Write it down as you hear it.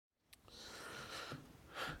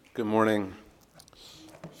Good morning.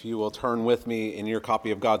 If you will turn with me in your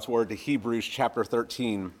copy of God's Word to Hebrews chapter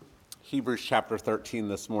 13. Hebrews chapter 13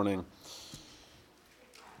 this morning.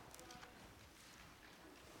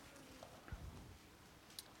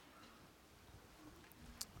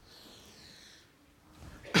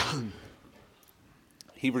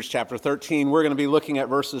 Hebrews chapter 13, we're going to be looking at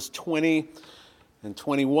verses 20 and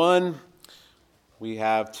 21. We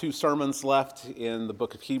have two sermons left in the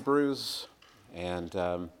book of Hebrews,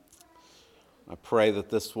 and I pray that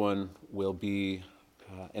this one will be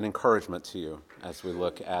an encouragement to you as we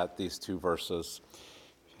look at these two verses.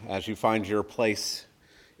 As you find your place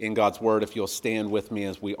in God's Word, if you'll stand with me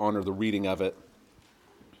as we honor the reading of it.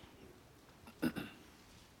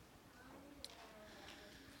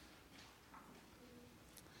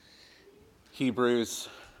 Hebrews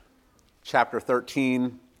chapter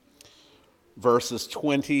 13, verses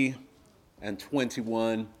 20 and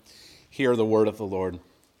 21. Hear the word of the Lord.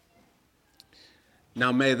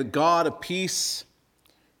 Now may the God of peace,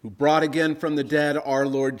 who brought again from the dead our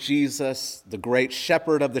Lord Jesus, the great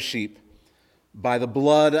shepherd of the sheep, by the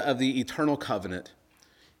blood of the eternal covenant,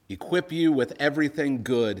 equip you with everything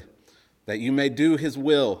good, that you may do his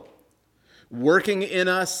will, working in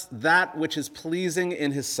us that which is pleasing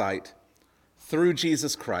in his sight, through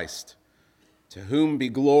Jesus Christ, to whom be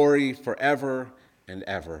glory forever and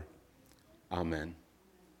ever. Amen.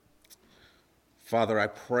 Father, I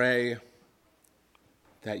pray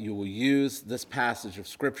that you will use this passage of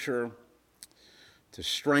Scripture to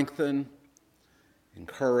strengthen,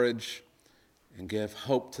 encourage, and give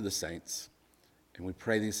hope to the saints. And we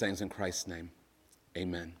pray these things in Christ's name.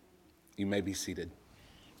 Amen. You may be seated.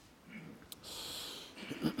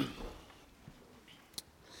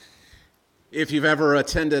 If you've ever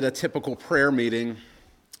attended a typical prayer meeting,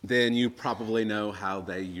 then you probably know how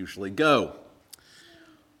they usually go.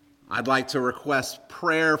 I'd like to request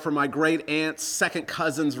prayer for my great aunt's second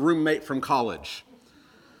cousin's roommate from college.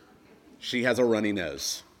 She has a runny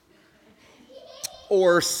nose.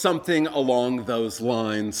 Or something along those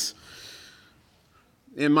lines.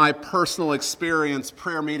 In my personal experience,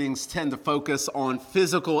 prayer meetings tend to focus on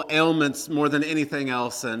physical ailments more than anything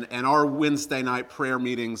else, and our Wednesday night prayer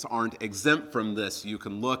meetings aren't exempt from this. You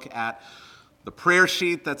can look at the prayer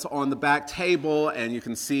sheet that's on the back table, and you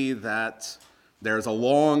can see that there's a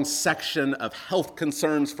long section of health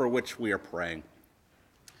concerns for which we are praying.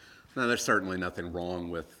 Now, there's certainly nothing wrong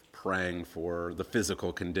with praying for the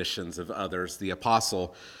physical conditions of others. The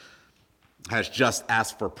apostle has just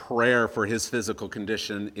asked for prayer for his physical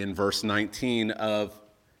condition in verse 19 of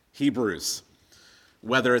Hebrews.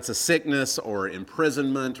 Whether it's a sickness or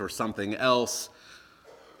imprisonment or something else,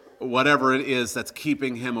 whatever it is that's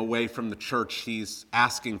keeping him away from the church, he's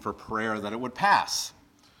asking for prayer that it would pass.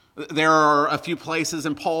 There are a few places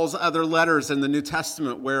in Paul's other letters in the New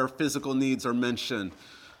Testament where physical needs are mentioned.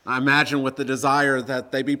 I imagine with the desire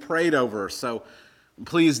that they be prayed over. So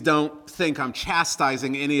please don't think I'm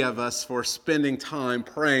chastising any of us for spending time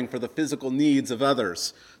praying for the physical needs of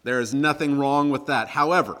others. There is nothing wrong with that.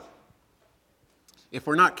 However, if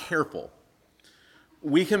we're not careful,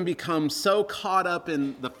 we can become so caught up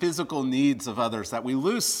in the physical needs of others that we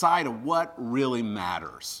lose sight of what really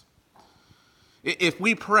matters. If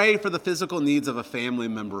we pray for the physical needs of a family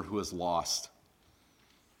member who is lost,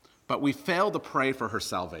 but we fail to pray for her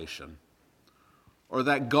salvation, or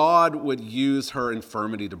that God would use her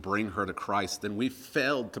infirmity to bring her to Christ, then we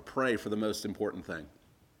failed to pray for the most important thing.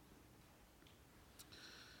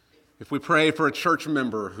 If we pray for a church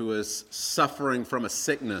member who is suffering from a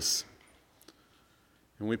sickness,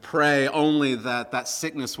 and we pray only that that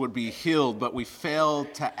sickness would be healed, but we fail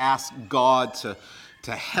to ask God to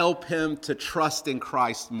help him to trust in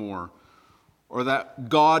Christ more, or that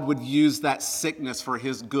God would use that sickness for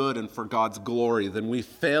his good and for God's glory, then we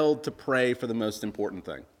failed to pray for the most important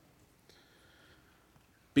thing.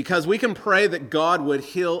 Because we can pray that God would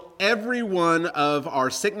heal every one of our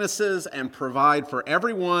sicknesses and provide for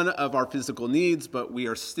every one of our physical needs, but we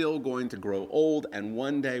are still going to grow old, and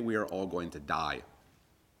one day we are all going to die.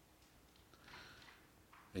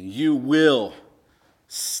 And you will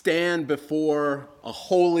stand before a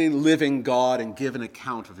holy, living God and give an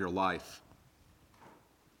account of your life.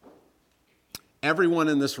 Everyone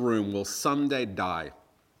in this room will someday die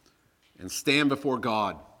and stand before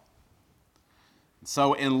God.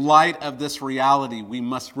 So in light of this reality, we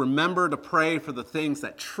must remember to pray for the things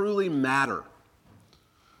that truly matter.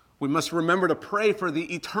 We must remember to pray for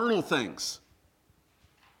the eternal things.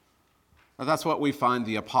 Now, that's what we find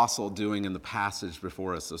the apostle doing in the passage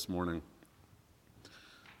before us this morning.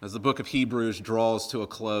 As the book of Hebrews draws to a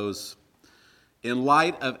close, in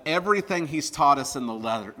light of everything he's taught us in the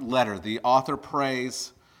letter, the author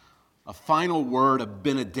prays a final word of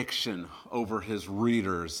benediction over his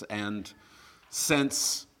readers. And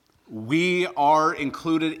since we are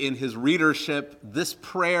included in his readership, this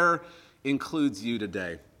prayer includes you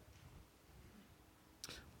today.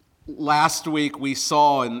 Last week we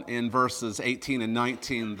saw in verses 18 and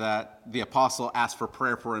 19 that the apostle asked for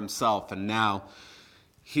prayer for himself, and now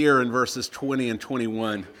here in verses 20 and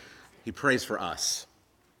 21, he prays for us.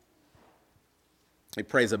 He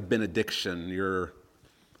prays a benediction. Your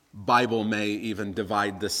Bible may even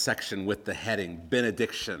divide this section with the heading,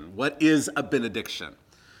 benediction. What is a benediction?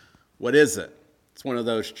 What is it? It's one of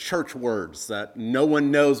those church words that no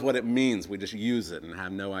one knows what it means. We just use it and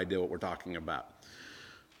have no idea what we're talking about.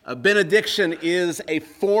 A benediction is a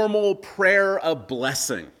formal prayer of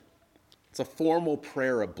blessing. It's a formal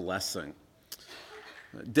prayer of blessing.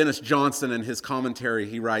 Dennis Johnson, in his commentary,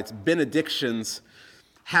 he writes, benedictions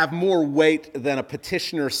have more weight than a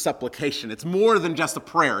petitioner's supplication. It's more than just a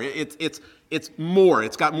prayer. It's more.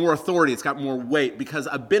 It's got more authority. It's got more weight, because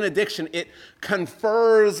a benediction, it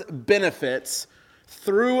confers benefits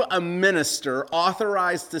through a minister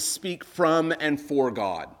authorized to speak from and for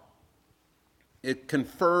God. It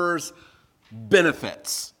confers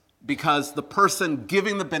benefits because the person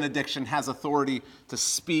giving the benediction has authority to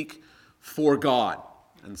speak for God.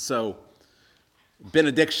 And so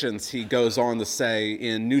benedictions, he goes on to say,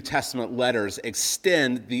 in New Testament letters,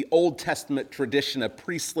 extend the Old Testament tradition of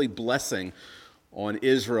priestly blessing on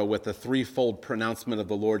Israel with the threefold pronouncement of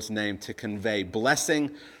the Lord's name to convey blessing,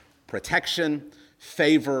 protection,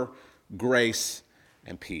 favor, grace,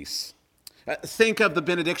 and peace. Think of the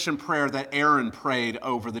benediction prayer that Aaron prayed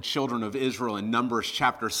over the children of Israel in Numbers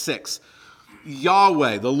chapter 6.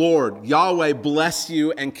 Yahweh, the Lord, Yahweh bless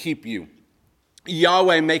you and keep you.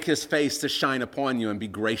 Yahweh make his face to shine upon you and be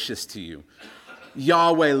gracious to you.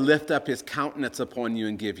 Yahweh lift up his countenance upon you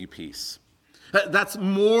and give you peace. That's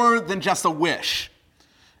more than just a wish.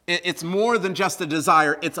 It's more than just a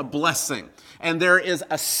desire. It's a blessing. And there is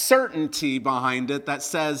a certainty behind it that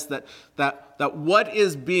says that what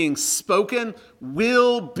is being spoken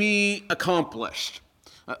will be accomplished.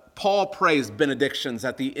 Paul prays benedictions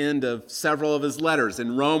at the end of several of his letters.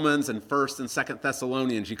 In Romans and 1st and 2nd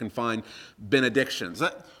Thessalonians, you can find benedictions.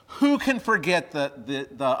 Who can forget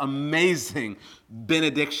the amazing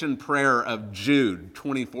benediction prayer of Jude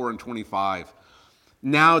 24 and 25?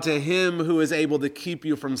 Now to him who is able to keep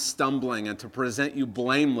you from stumbling and to present you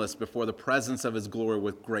blameless before the presence of his glory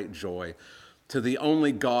with great joy, to the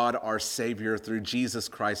only God, our Savior, through Jesus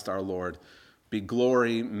Christ our Lord, be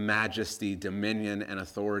glory, majesty, dominion, and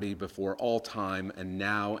authority before all time and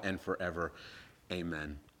now and forever.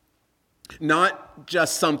 Amen. Not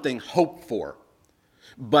just something hoped for,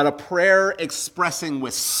 but a prayer expressing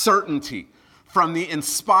with certainty from the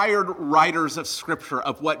inspired writers of Scripture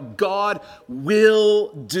of what God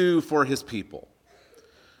will do for his people.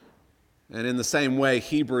 And in the same way,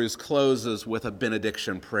 Hebrews closes with a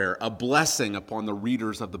benediction prayer, a blessing upon the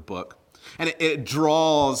readers of the book. And it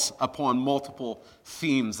draws upon multiple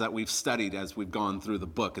themes that we've studied as we've gone through the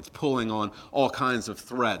book. It's pulling on all kinds of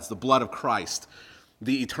threads: the blood of Christ,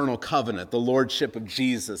 the eternal covenant, the lordship of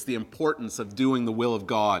Jesus, the importance of doing the will of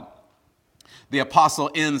God. The apostle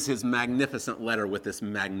ends his magnificent letter with this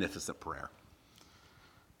magnificent prayer.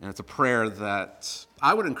 And it's a prayer that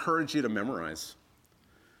I would encourage you to memorize.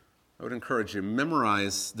 I would encourage you to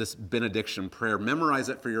memorize this benediction prayer. Memorize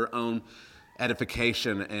it for your own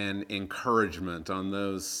edification and encouragement on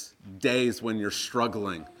those days when you're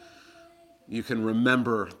struggling. You can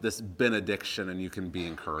remember this benediction and you can be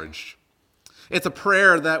encouraged. It's a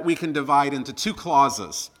prayer that we can divide into two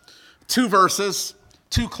clauses, 2 verses,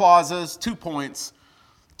 2 clauses, 2 points,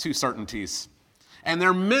 2 certainties. And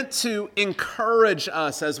they're meant to encourage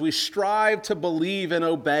us as we strive to believe and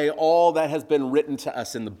obey all that has been written to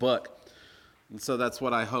us in the book. And so that's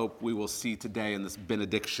what I hope we will see today in this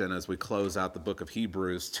benediction as we close out the book of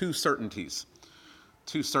Hebrews. 2 certainties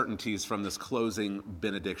from this closing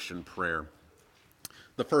benediction prayer.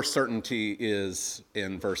 The first certainty is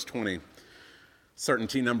in verse 20.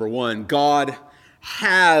 Certainty number 1, God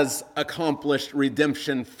has accomplished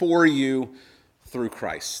redemption for you through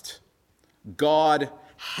Christ. God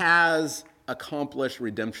has accomplished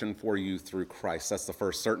redemption for you through Christ. That's the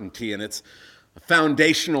first certainty, and it's a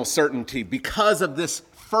foundational certainty. Because of this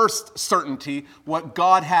first certainty, what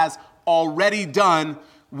God has already done,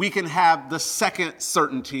 we can have the second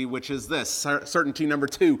certainty, which is this. Certainty number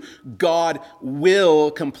 2, God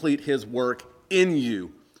will complete his work in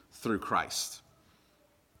you through Christ.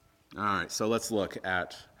 All right, so let's look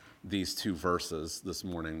at these 2 verses this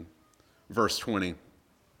morning. Verse 20,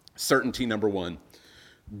 certainty number 1,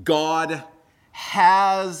 God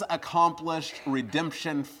has accomplished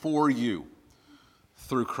redemption for you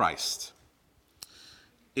through Christ.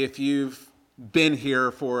 If you've been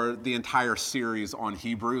here for the entire series on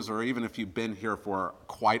Hebrews, or even if you've been here for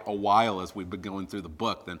quite a while as we've been going through the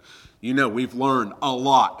book, then you know we've learned a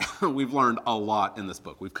lot. We've learned a lot in this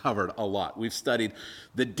book. We've covered a lot. We've studied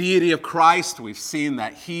the deity of Christ. We've seen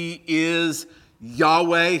that he is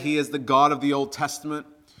Yahweh. He is the God of the Old Testament.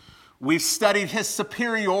 We've studied his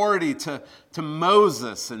superiority to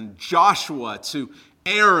Moses and Joshua, to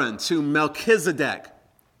Aaron, to Melchizedek.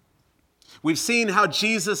 We've seen how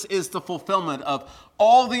Jesus is the fulfillment of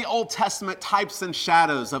all the Old Testament types and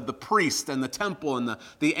shadows of the priest and the temple and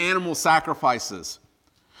the animal sacrifices.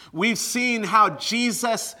 We've seen how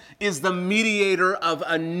Jesus is the mediator of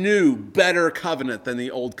a new, better covenant than the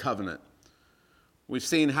old covenant. We've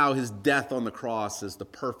seen how his death on the cross is the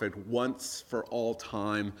perfect, once for all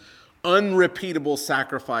time, unrepeatable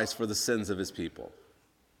sacrifice for the sins of his people.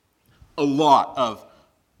 A lot of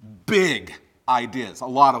big ideas, a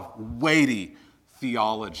lot of weighty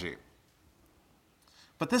theology.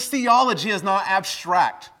 But this theology is not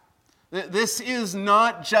abstract. This is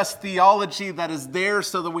not just theology that is there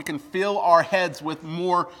so that we can fill our heads with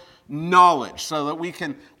more knowledge, so that we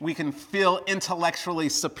can feel intellectually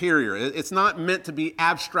superior. It's not meant to be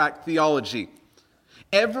abstract theology.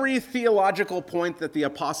 Every theological point that the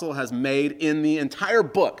apostle has made in the entire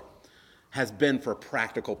book has been for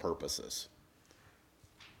practical purposes.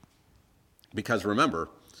 Because remember,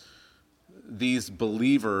 these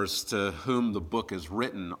believers to whom the book is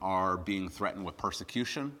written are being threatened with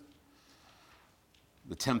persecution,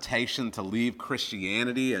 the temptation to leave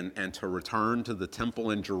Christianity and to return to the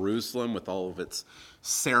temple in Jerusalem with all of its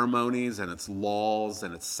ceremonies and its laws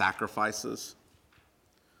and its sacrifices.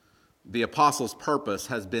 The apostles' purpose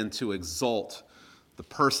has been to exalt the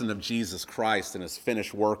person of Jesus Christ and his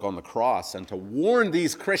finished work on the cross, and to warn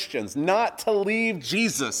these Christians not to leave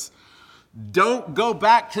Jesus. Don't go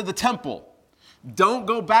back to the temple. Don't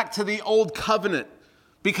go back to the old covenant,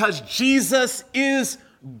 because Jesus is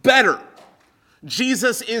better.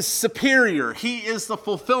 Jesus is superior. He is the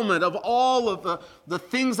fulfillment of all of the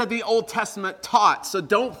things that the Old Testament taught. So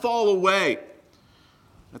don't fall away.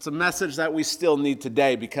 That's a message that we still need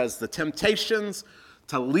today, because the temptations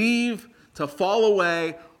to leave, to fall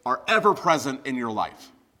away, are ever present in your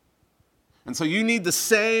life. And so you need the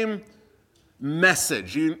same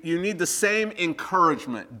message. You need the same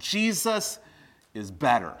encouragement. Jesus is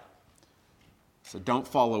better. So don't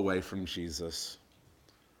fall away from Jesus.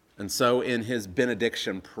 And so in his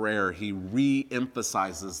benediction prayer, he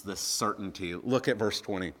re-emphasizes this certainty. Look at verse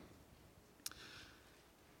 20.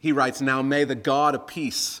 He writes, "Now may the God of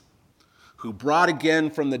peace, who brought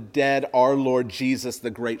again from the dead our Lord Jesus,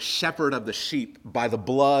 the great shepherd of the sheep, by the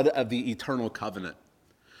blood of the eternal covenant."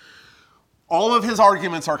 All of his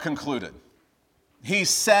arguments are concluded. He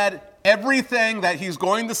said everything that he's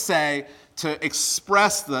going to say to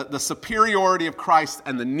express the superiority of Christ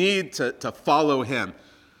and the need to follow him.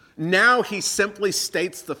 Now he simply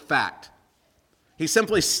states the fact. He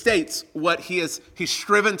simply states what he's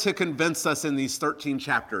striven to convince us in these 13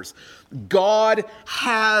 chapters. God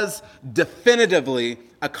has definitively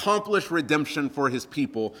accomplished redemption for his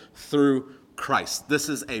people through Christ. This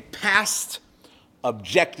is a past,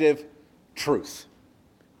 objective truth.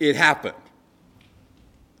 It happened.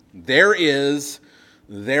 There is,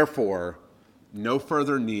 therefore, no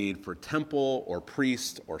further need for temple or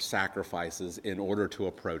priest or sacrifices in order to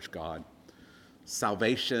approach God.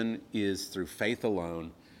 Salvation is through faith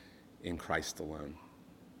alone, in Christ alone.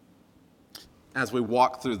 As we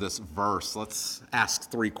walk through this verse, let's ask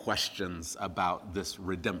 3 questions about this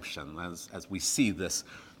redemption as we see this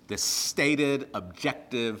stated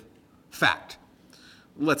objective fact.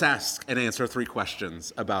 Let's ask and answer 3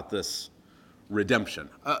 questions about this redemption.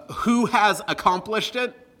 Who has accomplished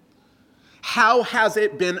it? How has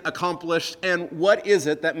it been accomplished? And what is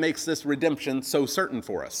it that makes this redemption so certain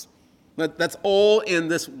for us? That's all in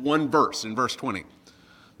this one verse, in verse 20.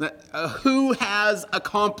 Who has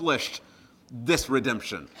accomplished this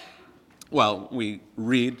redemption? Well, we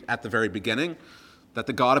read at the very beginning that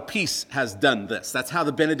the God of peace has done this. That's how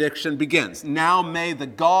the benediction begins. Now may the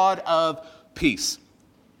God of peace.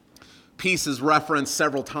 Peace is referenced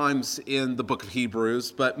several times in the book of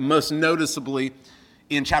Hebrews, but most noticeably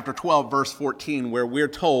in chapter 12, verse 14, where we're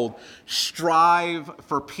told, strive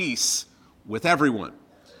for peace with everyone.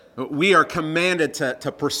 We are commanded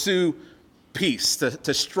to pursue peace,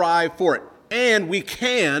 to strive for it. And we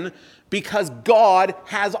can, because God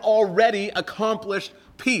has already accomplished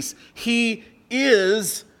peace. He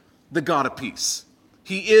is the God of peace.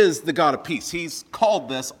 He is the God of peace. He's called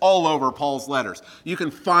this all over Paul's letters. You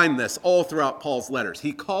can find this all throughout Paul's letters.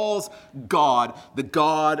 He calls God the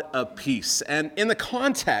God of peace. And in the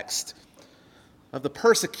context of the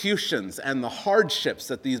persecutions and the hardships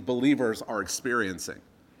that these believers are experiencing,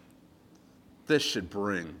 this should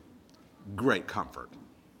bring great comfort.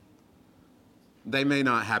 They may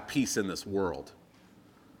not have peace in this world,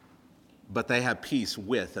 but they have peace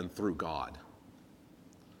with and through God.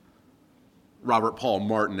 Robert Paul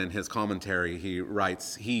Martin, in his commentary, he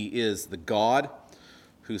writes, "He is the God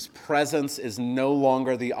whose presence is no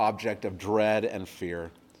longer the object of dread and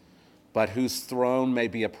fear, but whose throne may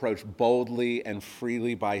be approached boldly and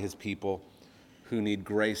freely by his people who need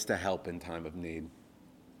grace to help in time of need."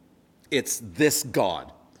 It's this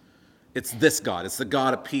God. It's this God. It's the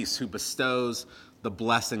God of peace who bestows the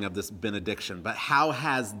blessing of this benediction. But how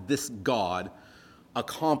has this God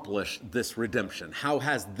accomplished this redemption? How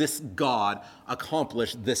has this God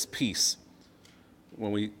accomplished this peace?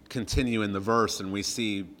 When we continue in the verse and we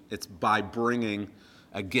see it's by bringing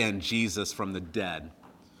again Jesus from the dead.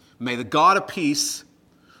 May the God of peace,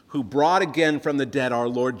 who brought again from the dead our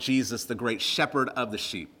Lord Jesus, the great shepherd of the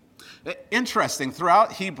sheep. Interesting,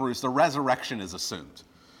 throughout Hebrews, the resurrection is assumed.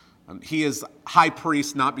 He is high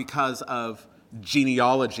priest not because of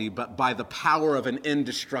genealogy, but by the power of an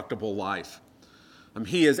indestructible life.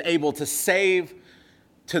 He is able to save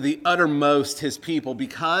to the uttermost his people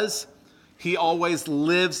because he always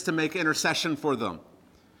lives to make intercession for them.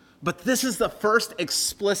 But this is the first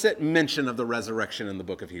explicit mention of the resurrection in the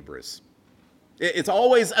book of Hebrews. It's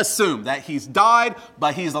always assumed that he's died,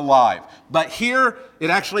 but he's alive. But here it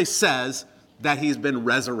actually says that he's been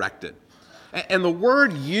resurrected. And the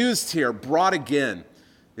word used here, brought again,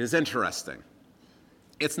 is interesting.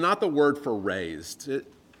 It's not the word for raised.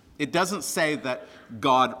 It doesn't say that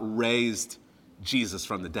God raised Jesus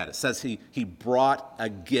from the dead. It says he brought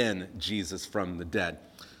again Jesus from the dead.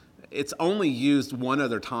 It's only used one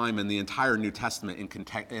other time in the entire New Testament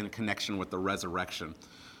in connection with the resurrection.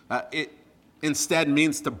 It instead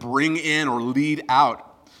means to bring in or lead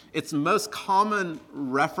out. Its most common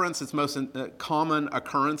reference, its most common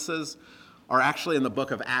occurrences are actually in the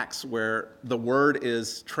book of Acts, where the word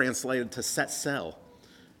is translated to set sail.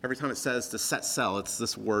 Every time it says to set sail, it's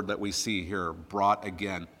this word that we see here, brought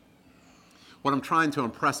again. What I'm trying to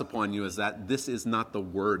impress upon you is that this is not the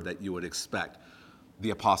word that you would expect the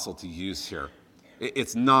apostle to use here.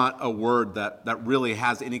 It's not a word that really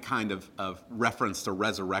has any kind of reference to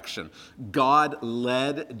resurrection. God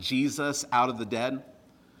led Jesus out of the dead,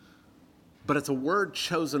 but it's a word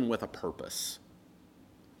chosen with a purpose.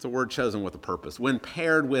 It's a word chosen with a purpose. When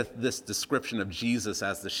paired with this description of Jesus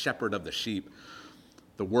as the shepherd of the sheep,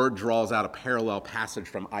 the word draws out a parallel passage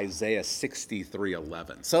from Isaiah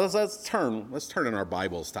 63:11. So let's turn in our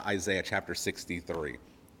Bibles to Isaiah chapter 63.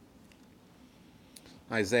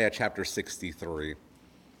 Isaiah chapter 63.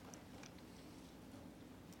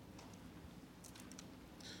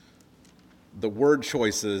 The word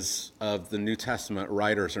choices of the New Testament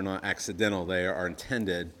writers are not accidental. They are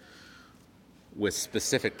intended with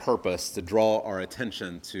specific purpose to draw our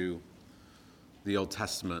attention to the Old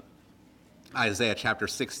Testament. Isaiah chapter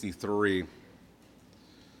 63,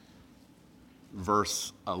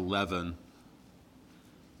 verse 11.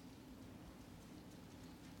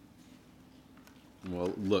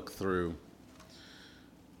 We'll look through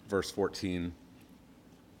verse 14.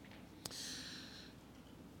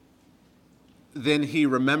 Then he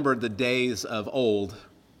remembered the days of old,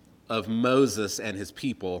 of Moses and his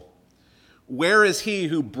people. Where is he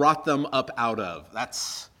who brought them up out of?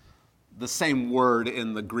 That's the same word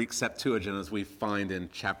in the Greek Septuagint as we find in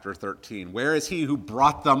chapter 13. Where is he who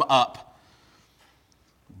brought them up?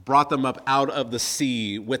 Brought them up out of the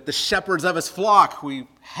sea with the shepherds of his flock. We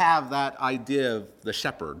have that idea of the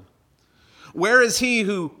shepherd. Where is he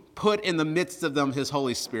who put in the midst of them his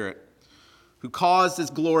Holy Spirit, who caused his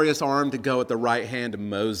glorious arm to go at the right hand of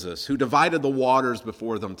Moses, who divided the waters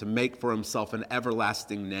before them to make for himself an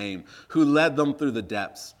everlasting name, who led them through the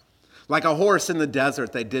depths? Like a horse in the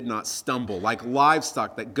desert, they did not stumble. Like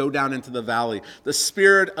livestock that go down into the valley, the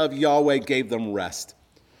Spirit of Yahweh gave them rest.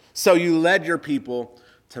 So you led your people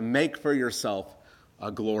to make for yourself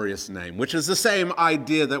a glorious name, which is the same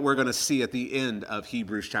idea that we're going to see at the end of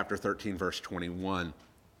Hebrews chapter 13, verse 21.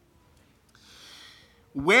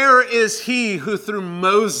 Where is he who through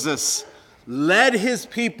Moses led his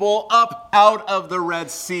people up out of the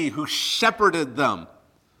Red Sea, who shepherded them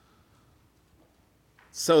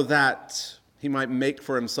so that he might make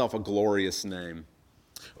for himself a glorious name?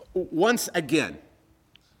 Once again,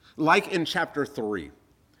 like in chapter 3,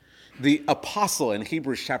 the apostle in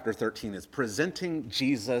Hebrews chapter 13 is presenting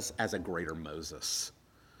Jesus as a greater Moses.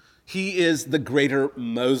 He is the greater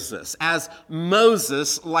Moses. As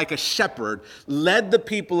Moses, like a shepherd, led the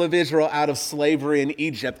people of Israel out of slavery in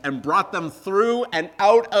Egypt and brought them through and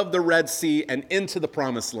out of the Red Sea and into the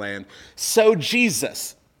Promised Land, so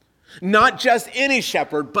Jesus, not just any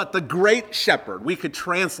shepherd, but the great shepherd. We could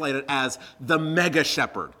translate it as the mega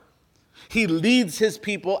shepherd. He leads his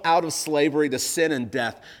people out of slavery to sin and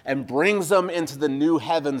death and brings them into the new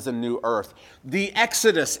heavens and new earth. The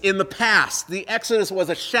Exodus in the past, the Exodus was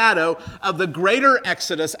a shadow of the greater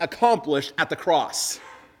Exodus accomplished at the cross.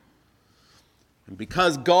 And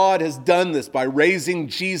because God has done this by raising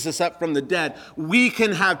Jesus up from the dead, we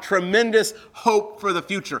can have tremendous hope for the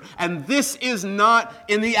future. And this is not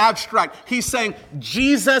in the abstract. He's saying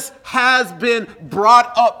Jesus has been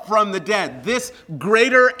brought up from the dead. This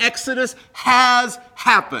greater Exodus has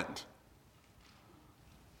happened.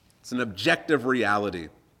 It's an objective reality.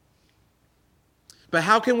 But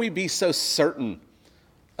how can we be so certain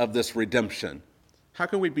of this redemption? How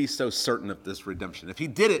can we be so certain of this redemption? If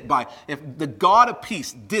the God of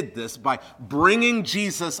peace did this by bringing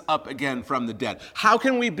Jesus up again from the dead, how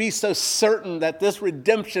can we be so certain that this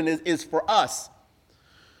redemption is for us?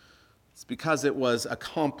 It's because it was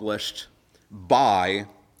accomplished by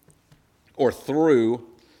or through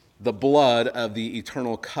the blood of the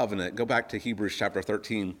eternal covenant. Go back to Hebrews chapter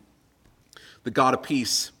 13. The God of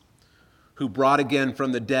peace, who brought again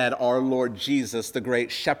from the dead our Lord Jesus, the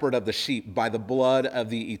great shepherd of the sheep, by the blood of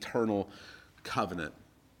the eternal covenant.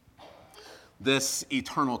 This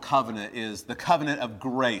eternal covenant is the covenant of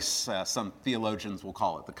grace, some theologians will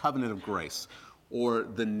call it, the covenant of grace, or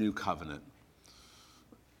the new covenant.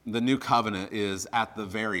 The new covenant is at the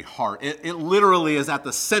very heart. It literally is at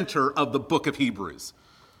the center of the book of Hebrews.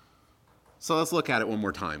 So let's look at it one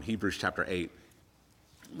more time, Hebrews chapter 8.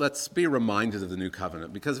 Let's be reminded of the new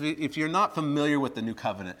covenant, because if you're not familiar with the new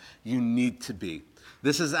covenant, you need to be.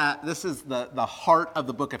 This is the heart of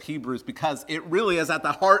the book of Hebrews, because it really is at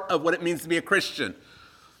the heart of what it means to be a Christian.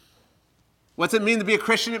 What's it mean to be a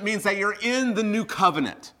Christian? It means that you're in the new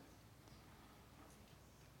covenant.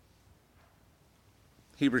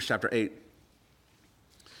 Hebrews chapter 8.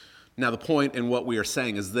 Now, the point in what we are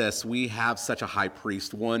saying is this: we have such a high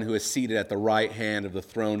priest, one who is seated at the right hand of the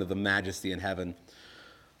throne of the majesty in heaven,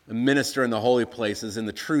 a minister in the holy places, in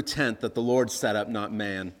the true tent that the Lord set up, not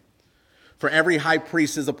man. For every high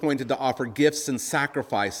priest is appointed to offer gifts and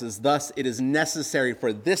sacrifices. Thus, it is necessary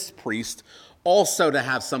for this priest also to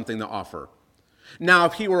have something to offer. Now,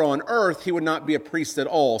 if he were on earth, he would not be a priest at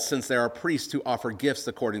all, since there are priests who offer gifts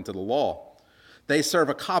according to the law. They serve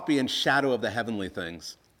a copy and shadow of the heavenly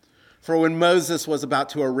things. For when Moses was about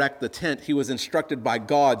to erect the tent, he was instructed by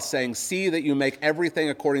God, saying, "See that you make everything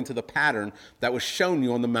according to the pattern that was shown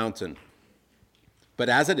you on the mountain." But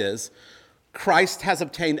as it is, Christ has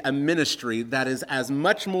obtained a ministry that is as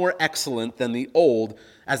much more excellent than the old,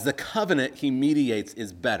 as the covenant he mediates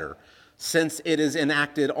is better, since it is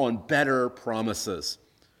enacted on better promises.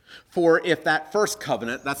 For if that first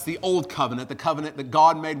covenant, that's the old covenant, the covenant that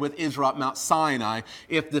God made with Israel at Mount Sinai,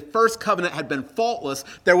 if the first covenant had been faultless,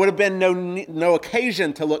 there would have been no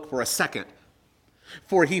occasion to look for a second.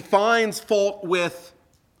 For he finds fault with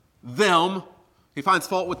them. He finds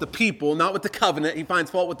fault with the people, not with the covenant. He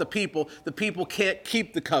finds fault with the people. The people can't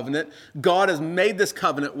keep the covenant. God has made this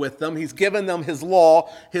covenant with them. He's given them his law,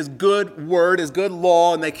 his good word, his good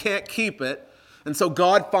law, and they can't keep it. And so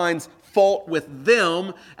God finds fault with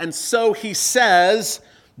them, and so he says,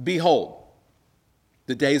 "Behold,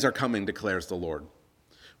 the days are coming, declares the Lord,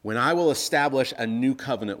 when I will establish a new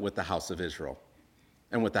covenant with the house of Israel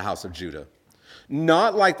and with the house of Judah,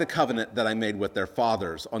 not like the covenant that I made with their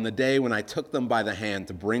fathers on the day when I took them by the hand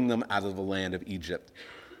to bring them out of the land of Egypt.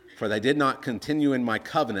 For they did not continue in my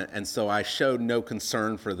covenant, and so I showed no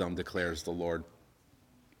concern for them, declares the Lord."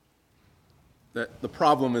 The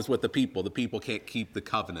problem is with the people. The people can't keep the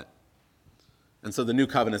covenant. And so the new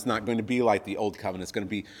covenant is not going to be like the old covenant. It's going to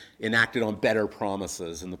be enacted on better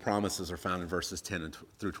promises, and the promises are found in verses 10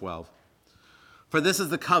 through 12. "For this is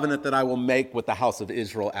the covenant that I will make with the house of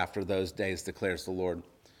Israel after those days, declares the Lord.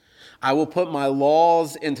 I will put my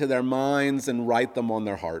laws into their minds and write them on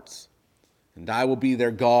their hearts. And I will be their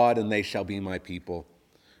God, and they shall be my people.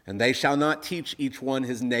 And they shall not teach each one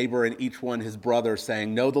his neighbor and each one his brother,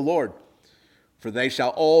 saying, 'Know the Lord.' For they shall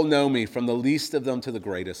all know me, from the least of them to the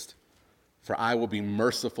greatest. For I will be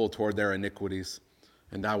merciful toward their iniquities,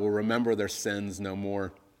 and I will remember their sins no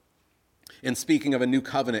more." In speaking of a new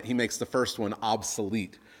covenant, he makes the first one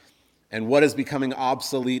obsolete. And what is becoming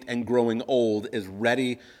obsolete and growing old is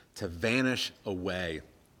ready to vanish away.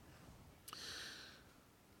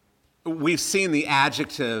 We've seen the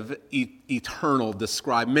adjective eternal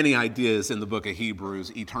describe many ideas in the book of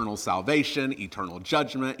Hebrews: eternal salvation, eternal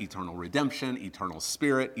judgment, eternal redemption, eternal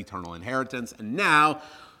spirit, eternal inheritance, and now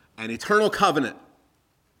an eternal covenant,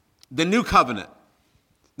 the new covenant.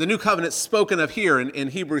 The new covenant spoken of here in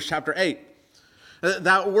Hebrews chapter 8.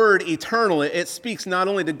 That word eternal, it speaks not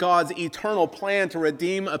only to God's eternal plan to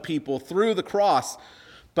redeem a people through the cross,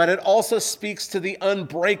 but it also speaks to the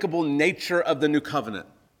unbreakable nature of the new covenant.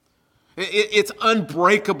 It's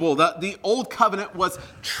unbreakable. The old covenant was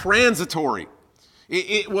transitory.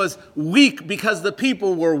 It was weak because the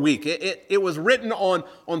people were weak. It was written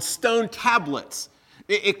on stone tablets.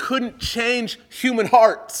 It couldn't change human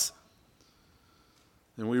hearts.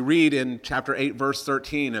 And we read in chapter 8, verse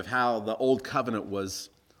 13 of how the old covenant was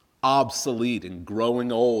obsolete and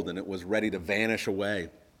growing old, and it was ready to vanish away.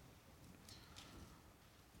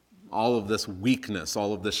 All of this weakness,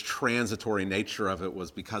 all of this transitory nature of it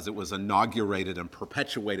was because it was inaugurated and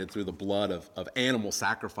perpetuated through the blood of animal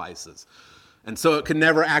sacrifices. And so it could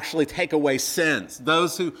never actually take away sins.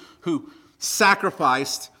 Those who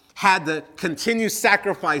sacrificed had to continue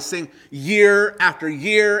sacrificing year after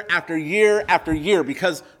year after year after year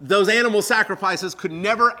because those animal sacrifices could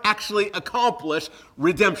never actually accomplish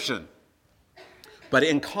redemption. But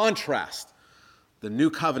in contrast, the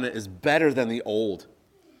new covenant is better than the old.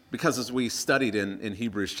 Because as we studied in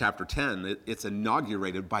Hebrews chapter 10, it's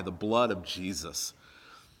inaugurated by the blood of Jesus,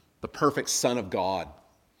 the perfect Son of God.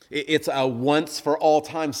 It's a once for all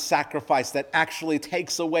time sacrifice that actually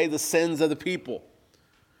takes away the sins of the people.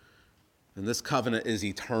 And this covenant is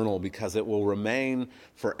eternal because it will remain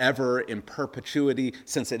forever in perpetuity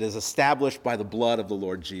since it is established by the blood of the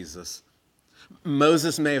Lord Jesus.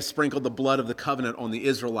 Moses may have sprinkled the blood of the covenant on the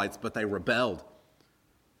Israelites, but they rebelled.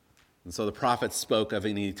 And so the prophets spoke of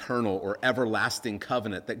an eternal or everlasting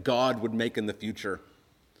covenant that God would make in the future.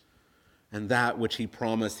 And that which he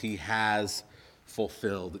promised, he has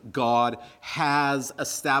fulfilled. God has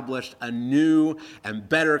established a new and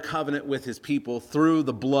better covenant with his people through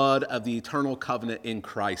the blood of the eternal covenant in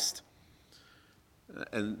Christ.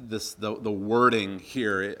 And the wording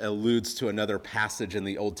here alludes to another passage in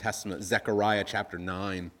the Old Testament, Zechariah chapter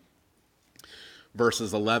 9,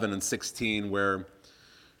 verses 11 and 16, where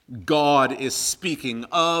God is speaking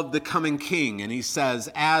of the coming king, and he says,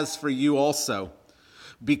 "As for you also,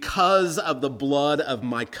 because of the blood of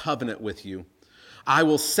my covenant with you, I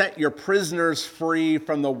will set your prisoners free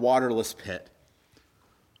from the waterless pit.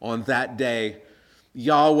 On that day,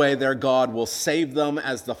 Yahweh their God will save them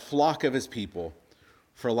as the flock of his people,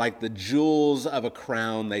 for like the jewels of a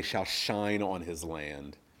crown they shall shine on his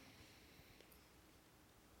land."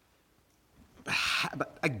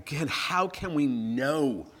 But again, how can we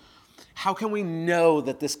know? How can we know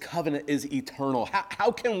that this covenant is eternal?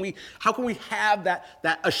 How can we have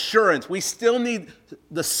that assurance? We still need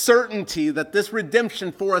the certainty that this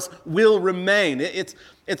redemption for us will remain.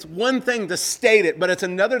 It's one thing to state it, but it's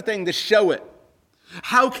another thing to show it.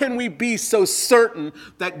 How can we be so certain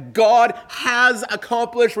that God has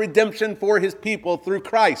accomplished redemption for his people through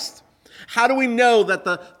Christ? How do we know that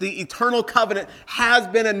the eternal covenant has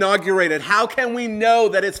been inaugurated? How can we know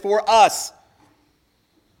that it's for us?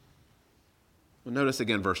 Well, notice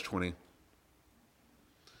again verse 20.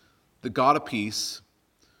 The God of peace,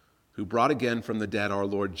 who brought again from the dead our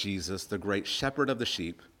Lord Jesus, the great shepherd of the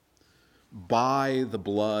sheep, by the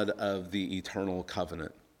blood of the eternal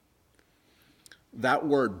covenant. That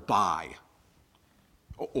word by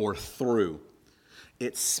or through,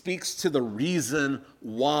 it speaks to the reason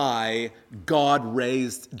why God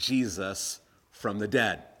raised Jesus from the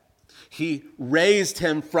dead. He raised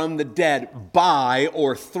him from the dead by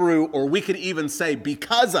or through, or we could even say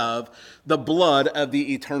because of the blood of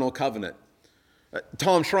the eternal covenant.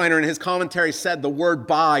 Tom Schreiner in his commentary said the word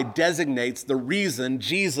by designates the reason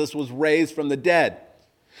Jesus was raised from the dead.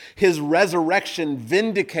 His resurrection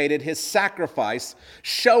vindicated his sacrifice,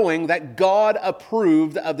 showing that God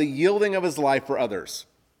approved of the yielding of his life for others.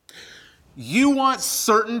 You want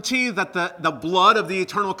certainty that the blood of the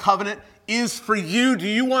eternal covenant is for you? Do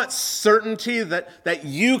you want certainty that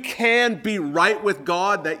you can be right with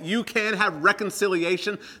God, that you can have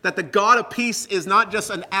reconciliation, that the God of peace is not just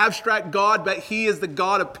an abstract God, but he is the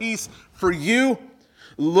God of peace for you?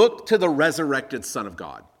 Look to the resurrected Son of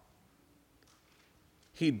God.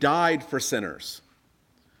 He died for sinners.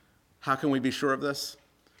 How can we be sure of this?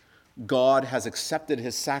 God has accepted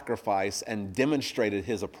his sacrifice and demonstrated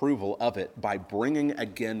his approval of it by bringing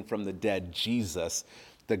again from the dead Jesus,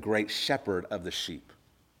 the great shepherd of the sheep.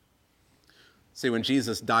 See, when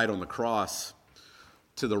Jesus died on the cross,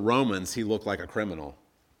 to the Romans, he looked like a criminal.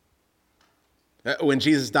 When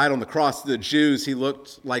Jesus died on the cross to the Jews, he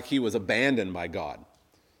looked like he was abandoned by God.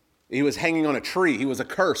 He was hanging on a tree. He was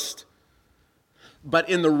accursed. But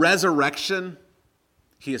in the resurrection,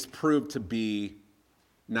 he is proved to be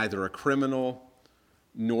neither a criminal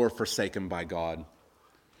nor forsaken by God.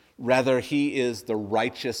 Rather, he is the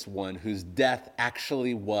righteous one whose death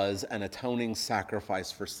actually was an atoning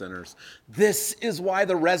sacrifice for sinners. This is why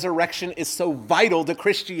the resurrection is so vital to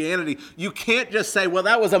Christianity. You can't just say, well,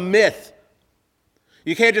 that was a myth.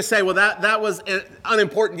 You can't just say, well, that was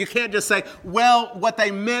unimportant. You can't just say, well, what they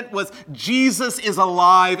meant was Jesus is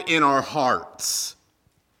alive in our hearts.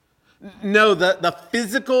 No, the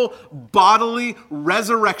physical, bodily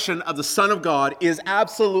resurrection of the Son of God is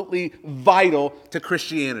absolutely vital to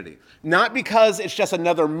Christianity. Not because it's just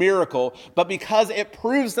another miracle, but because it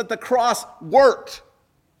proves that the cross worked.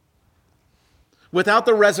 Without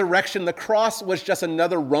the resurrection, the cross was just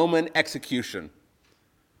another Roman execution.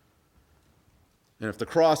 And if the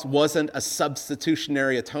cross wasn't a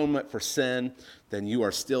substitutionary atonement for sin, then you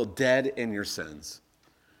are still dead in your sins.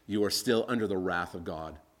 You are still under the wrath of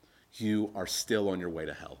God. You are still on your way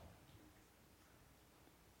to hell.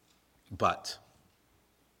 But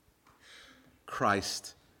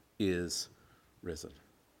Christ is risen.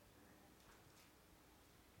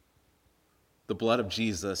 The blood of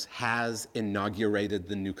Jesus has inaugurated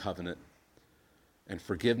the new covenant, and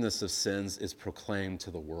forgiveness of sins is proclaimed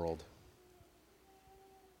to the world.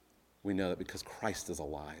 We know that because Christ is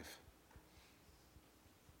alive.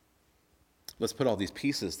 Let's put all these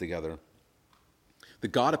pieces together. The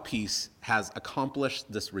God of peace has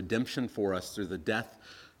accomplished this redemption for us through the death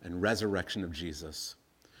and resurrection of Jesus.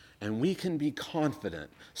 And we can be confident,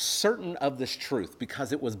 certain of this truth,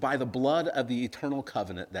 because it was by the blood of the eternal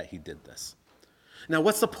covenant that he did this. Now,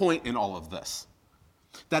 what's the point in all of this?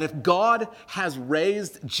 That if God has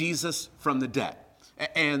raised Jesus from the dead,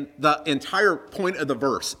 and the entire point of the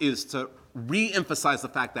verse is to re-emphasize the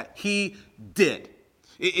fact that he did.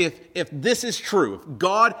 If this is true, if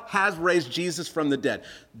God has raised Jesus from the dead,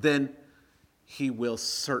 then he will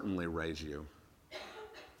certainly raise you.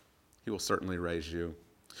 He will certainly raise you.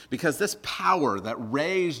 Because this power that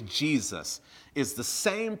raised Jesus is the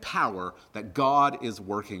same power that God is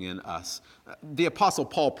working in us. The Apostle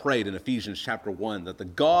Paul prayed in Ephesians chapter 1 that the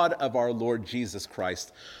God of our Lord Jesus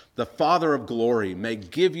Christ, the Father of glory, may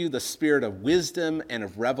give you the spirit of wisdom and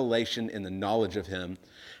of revelation in the knowledge of him,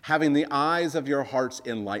 having the eyes of your hearts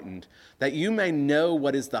enlightened, that you may know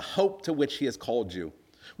what is the hope to which he has called you,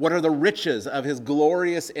 what are the riches of his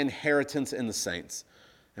glorious inheritance in the saints,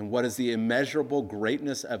 and what is the immeasurable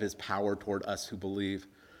greatness of his power toward us who believe,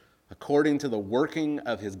 according to the working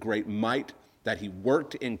of his great might that he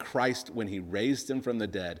worked in Christ when he raised him from the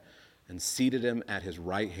dead and seated him at his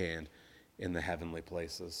right hand in the heavenly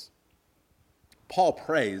places. Paul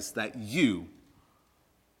prays that you,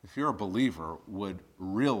 if you're a believer, would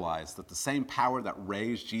realize that the same power that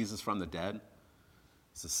raised Jesus from the dead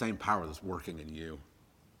is the same power that's working in you.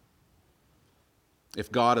 If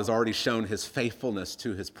God has already shown his faithfulness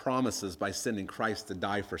to his promises by sending Christ to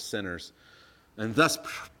die for sinners, and thus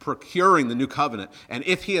procuring the new covenant, and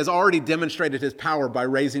if he has already demonstrated his power by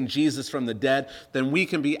raising Jesus from the dead, then we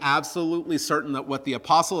can be absolutely certain that what the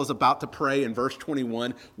apostle is about to pray in verse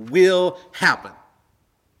 21 will happen.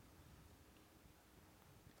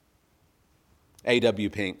 A.W.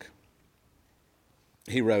 Pink,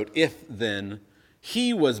 he wrote, "If then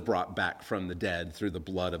he was brought back from the dead through the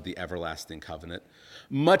blood of the everlasting covenant,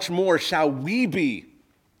 much more shall we be.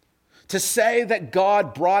 To say that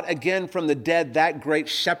God brought again from the dead that great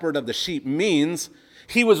shepherd of the sheep means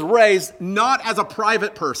he was raised not as a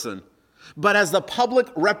private person, but as the public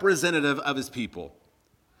representative of his people.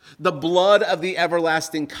 The blood of the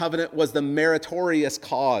everlasting covenant was the meritorious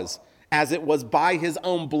cause, as it was by his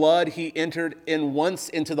own blood he entered in once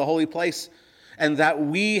into the holy place, and that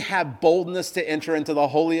we have boldness to enter into the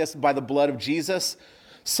holiest by the blood of Jesus.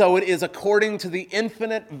 So it is according to the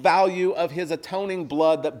infinite value of his atoning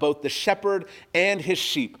blood that both the shepherd and his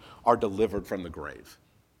sheep are delivered from the grave."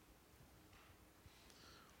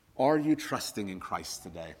 Are you trusting in Christ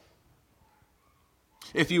today?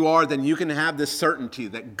 If you are, then you can have this certainty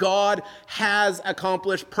that God has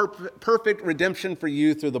accomplished perfect redemption for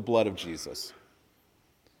you through the blood of Jesus.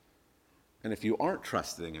 And if you aren't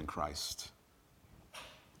trusting in Christ,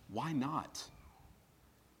 why not?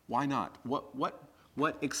 Why not?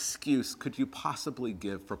 What excuse could you possibly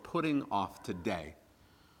give for putting off today,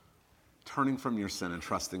 turning from your sin and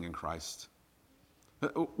trusting in Christ?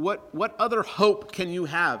 What other hope can you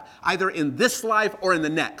have, either in this life or in the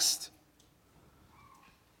next?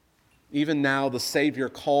 Even now, the Savior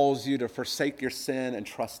calls you to forsake your sin and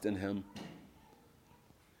trust in him.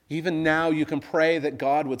 Even now you can pray that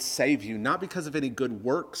God would save you, not because of any good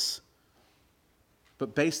works,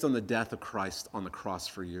 but based on the death of Christ on the cross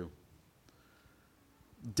for you.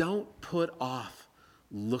 Don't put off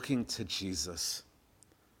looking to Jesus.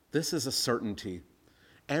 This is a certainty.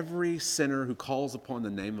 Every sinner who calls upon the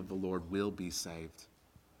name of the Lord will be saved,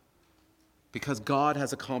 because God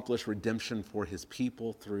has accomplished redemption for his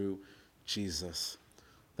people through Jesus.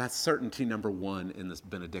 That's certainty number one in this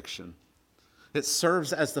benediction. It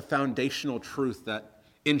serves as the foundational truth that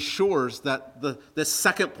ensures that the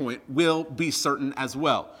second point will be certain as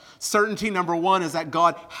well. Certainty number one is that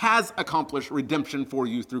God has accomplished redemption for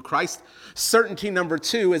you through Christ. Certainty number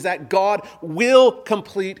two is that God will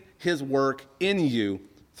complete his work in you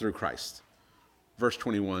through Christ. Verse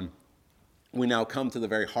 21, we now come to the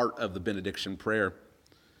very heart of the benediction prayer.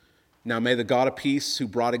 Now may the God of peace, who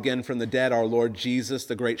brought again from the dead our Lord Jesus,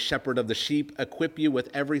 the great shepherd of the sheep, equip you with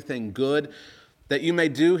everything good, that you may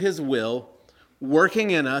do his will, working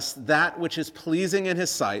in us that which is pleasing in his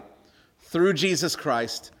sight, through Jesus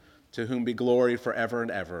Christ, to whom be glory forever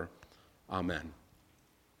and ever. Amen.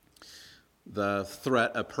 The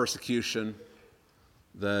threat of persecution,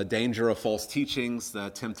 the danger of false teachings, the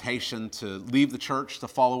temptation to leave the church, to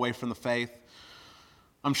fall away from the faith.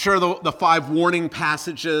 I'm sure the 5 warning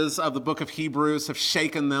passages of the book of Hebrews have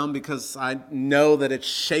shaken them, because I know that it's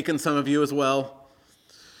shaken some of you as well.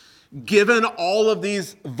 Given all of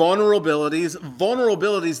these vulnerabilities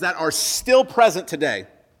that are still present today,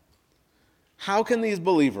 how can these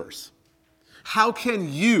believers, how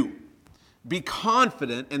can you be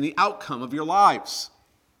confident in the outcome of your lives?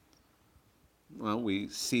 Well, we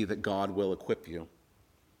see that God will equip you.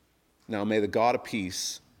 Now, may the God of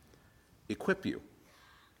peace equip you.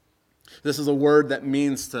 This is a word that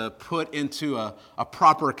means to put into a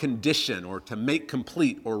proper condition, or to make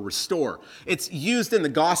complete or restore. It's used in the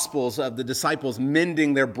Gospels of the disciples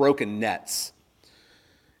mending their broken nets.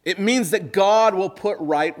 It means that God will put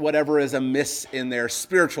right whatever is amiss in their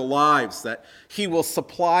spiritual lives, that he will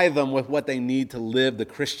supply them with what they need to live the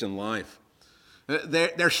Christian life.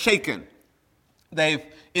 They're shaken. They've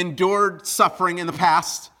endured suffering in the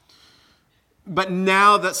past, but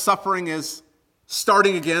now that suffering is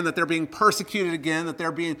starting again, that they're being persecuted again, that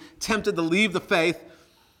they're being tempted to leave the faith,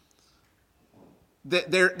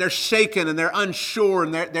 they're shaken and they're unsure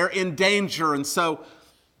and they're in danger. And so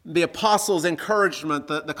the apostles' encouragement,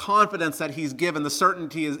 the confidence that he's given, the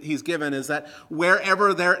certainty he's given, is that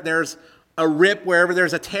wherever there's a rip, wherever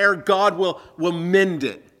there's a tear, God will mend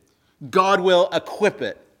it. God will equip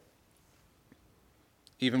it.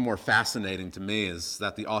 Even more fascinating to me is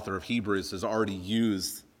that the author of Hebrews has already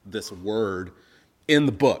used this word in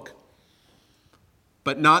the book,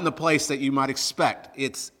 but not in the place that you might expect.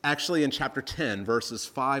 It's actually in chapter 10, verses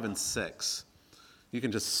 5 and 6. You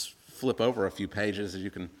can just flip over a few pages and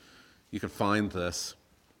you can find this.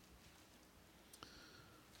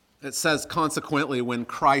 It says, consequently, when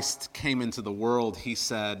Christ came into the world, he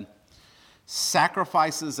said,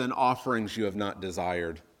 "Sacrifices and offerings you have not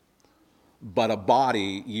desired, but a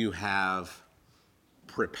body you have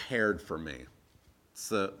prepared for me."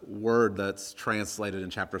 It's a word that's translated in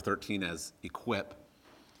chapter 13 as equip.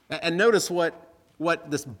 And notice what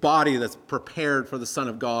this body that's prepared for the Son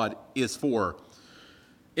of God is for.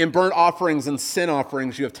 "In burnt offerings and sin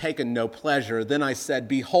offerings you have taken no pleasure. Then I said,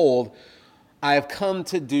 behold, I have come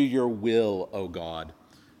to do your will, O God,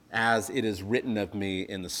 as it is written of me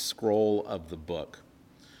in the scroll of the book."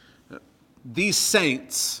 These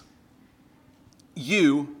saints,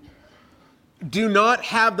 you, do not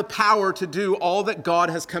have the power to do all that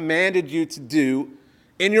God has commanded you to do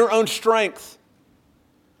in your own strength.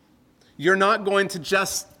 You're not going to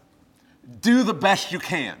just do the best you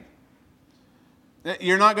can.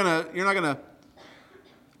 You're not gonna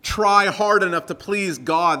try hard enough to please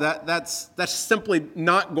God. That's simply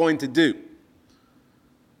not going to do.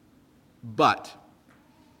 But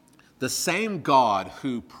the same God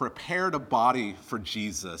who prepared a body for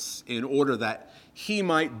Jesus in order that he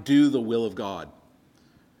might do the will of God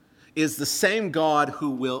is the same God who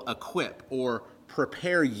will equip or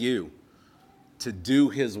prepare you to do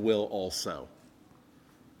his will also.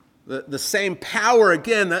 The same power,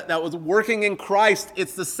 again, that was working in Christ,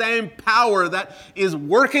 it's the same power that is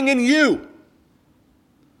working in you.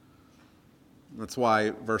 That's why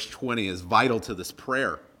verse 20 is vital to this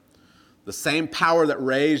prayer. The same power that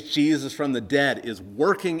raised Jesus from the dead is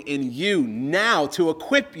working in you now to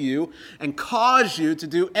equip you and cause you to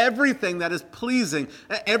do everything that is pleasing,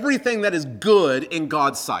 everything that is good in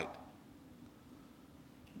God's sight.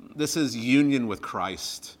 This is union with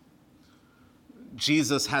Christ.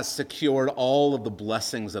 Jesus has secured all of the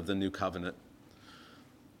blessings of the new covenant.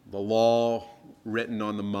 The law, written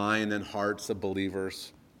on the mind and hearts of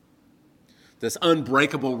believers. This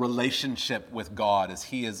unbreakable relationship with God as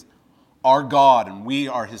he is our God and we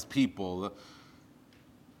are his people.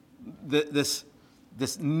 This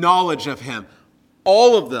knowledge of him.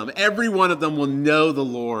 All of them, every one of them will know the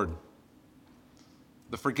Lord.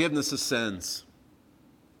 The forgiveness of sins.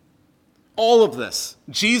 All of this.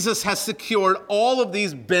 Jesus has secured all of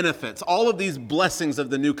these benefits, all of these blessings of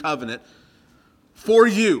the new covenant for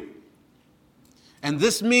you. And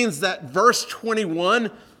this means that verse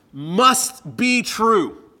 21 must be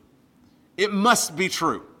true. It must be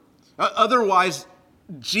true. Otherwise,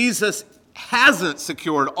 Jesus hasn't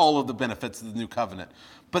secured all of the benefits of the new covenant.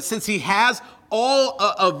 But since he has, all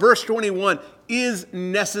of verse 21 is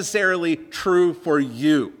necessarily true for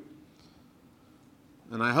you.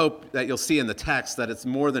 And I hope that you'll see in the text that it's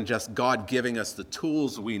more than just God giving us the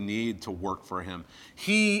tools we need to work for him.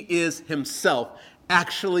 He is himself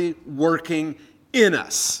actually working in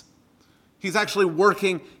us. He's actually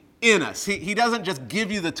working in us. He doesn't just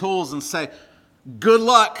give you the tools and say, good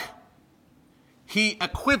luck. He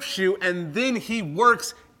equips you and then he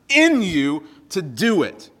works in you to do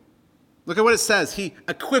it. Look at what it says. He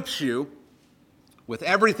equips you with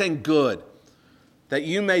everything good that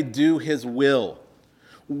you may do his will,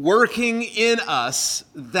 working in us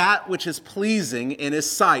that which is pleasing in his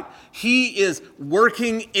sight. He is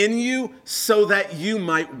working in you so that you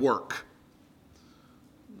might work.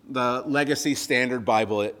 The Legacy Standard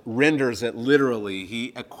Bible, it renders it literally.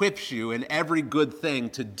 He equips you in every good thing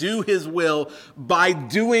to do his will by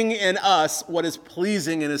doing in us what is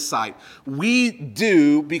pleasing in his sight. We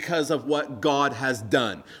do because of what God has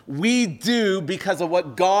done. We do because of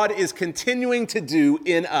what God is continuing to do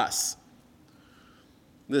in us.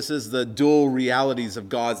 This is the dual realities of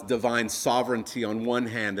God's divine sovereignty on one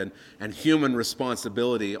hand and human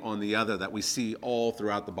responsibility on the other that we see all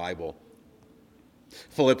throughout the Bible.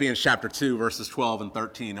 Philippians chapter 2, verses 12 and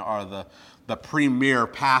 13 are the premier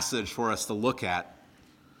passage for us to look at,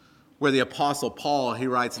 where the Apostle Paul, he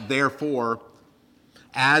writes, therefore,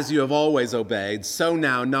 as you have always obeyed, so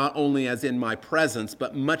now, not only as in my presence,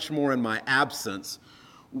 but much more in my absence,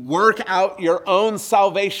 work out your own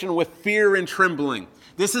salvation with fear and trembling.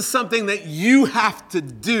 This is something that you have to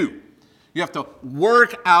do. You have to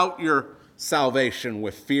work out your salvation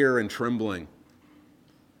with fear and trembling.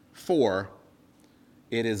 For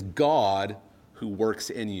it is God who works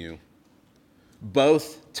in you,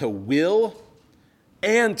 both to will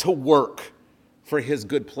and to work for his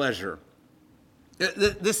good pleasure.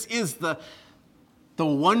 This is the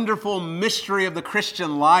wonderful mystery of the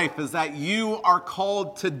Christian life, is that you are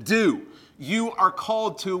called to do. You are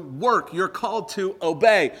called to work. You're called to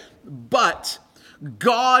obey. But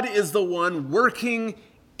God is the one working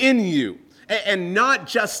in you. And not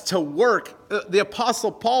just to work. The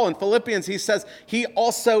Apostle Paul in Philippians, he says he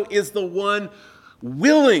also is the one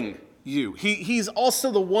willing you. He's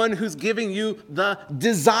also the one who's giving you the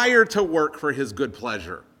desire to work for his good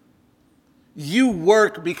pleasure. You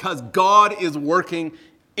work because God is working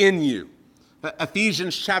in you.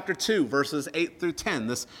 Ephesians chapter 2, verses 8 through 10,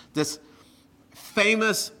 this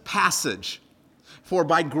famous passage. For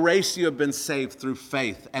by grace you have been saved through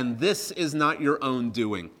faith, and this is not your own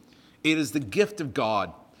doing. It is the gift of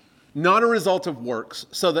God, not a result of works,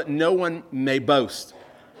 so that no one may boast.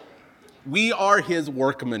 We are his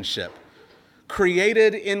workmanship,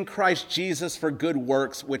 created in Christ Jesus for good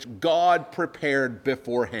works, which God prepared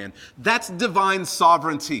beforehand. That's divine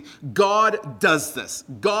sovereignty. God does this.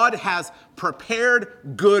 God has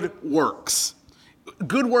prepared good works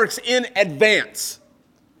in advance,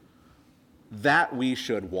 that we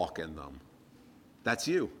should walk in them. That's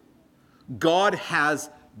you. God has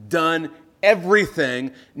done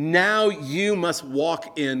everything. Now you must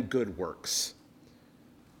walk in good works.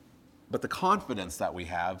 But the confidence that we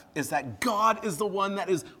have is that God is the one that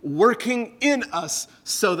is working in us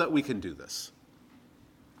so that we can do this.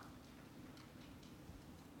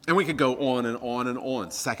 And we could go on and on and on.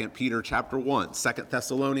 2 Peter chapter 1, 2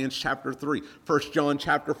 Thessalonians chapter 3, 1 John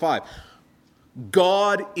chapter 5.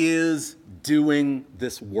 God is doing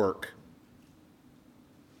this work.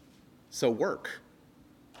 So work.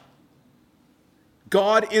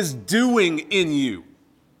 God is doing in you.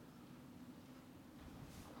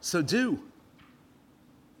 So do.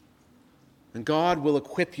 And God will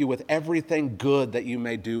equip you with everything good that you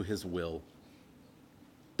may do his will,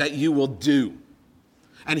 that you will do.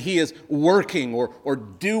 And he is working or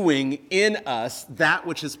doing in us that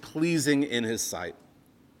which is pleasing in his sight.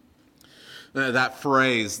 That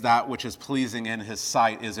phrase, that which is pleasing in his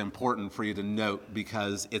sight, is important for you to note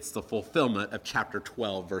because it's the fulfillment of chapter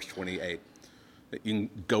 12, verse 28. You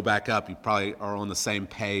can go back up. You probably are on the same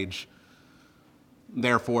page.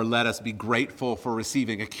 Therefore, let us be grateful for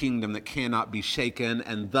receiving a kingdom that cannot be shaken,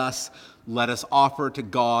 and thus let us offer to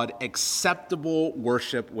God acceptable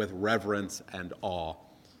worship with reverence and awe.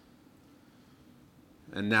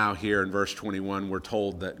 And now here in verse 21, we're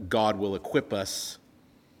told that God will equip us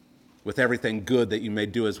with everything good that you may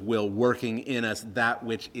do his will, working in us that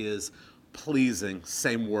which is pleasing.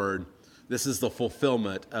 Same word. This is the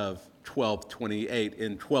fulfillment of 12:28.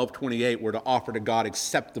 In 12:28, we're to offer to God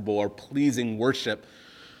acceptable or pleasing worship.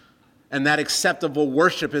 And that acceptable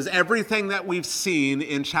worship is everything that we've seen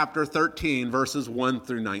in chapter 13, verses 1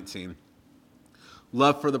 through 19.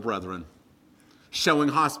 Love for the brethren, showing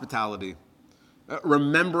hospitality,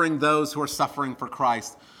 remembering those who are suffering for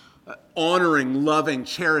Christ, honoring, loving,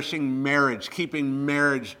 cherishing marriage, keeping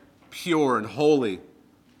marriage pure and holy,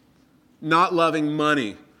 not loving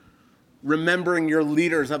money, remembering your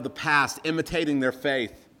leaders of the past, imitating their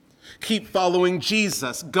faith. Keep following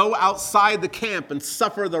Jesus. Go outside the camp and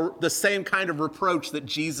suffer the same kind of reproach that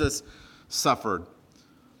Jesus suffered.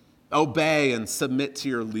 Obey and submit to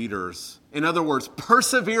your leaders. In other words,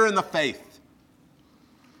 persevere in the faith.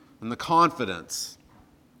 And the confidence,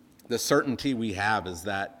 the certainty we have is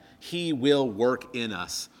that he will work in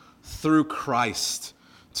us through Christ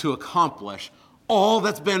to accomplish all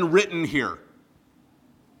that's been written here.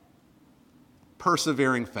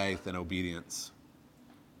 Persevering faith and obedience.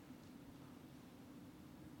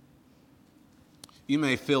 You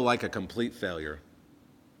may feel like a complete failure.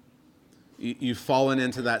 You've fallen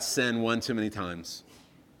into that sin one too many times.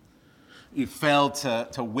 You failed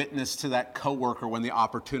to witness to that coworker when the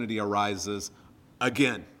opportunity arises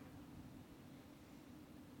again.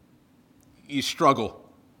 You struggle.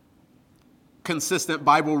 Consistent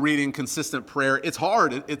Bible reading, consistent prayer. It's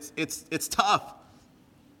hard. It's tough.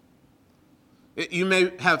 You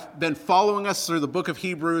may have been following us through the book of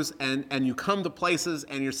Hebrews, and you come to places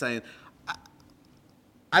and you're saying,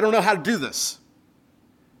 I don't know how to do this.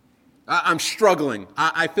 I'm struggling.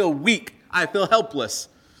 I feel weak. I feel helpless.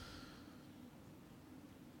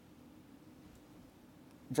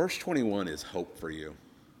 Verse 21 is hope for you.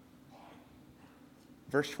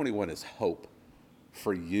 Verse 21 is hope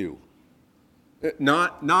for you.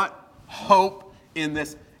 Not hope in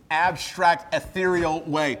this abstract, ethereal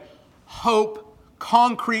way. Hope,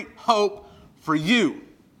 concrete hope for you.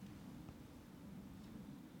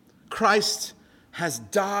 Christ has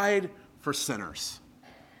died for sinners.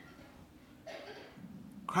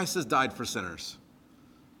 Christ has died for sinners.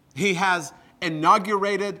 He has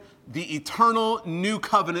inaugurated the eternal new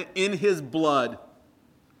covenant in his blood,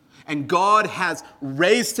 and God has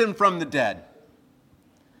raised him from the dead.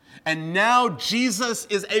 And now Jesus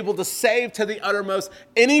is able to save to the uttermost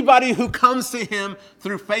anybody who comes to him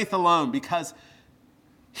through faith alone, because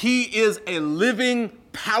he is a living,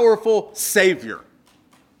 powerful Savior.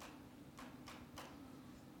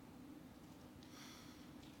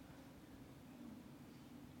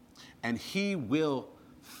 And he will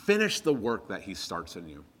finish the work that he starts in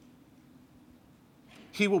you.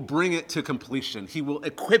 He will bring it to completion. He will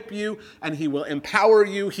equip you and he will empower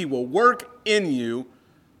you. He will work in you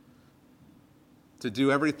to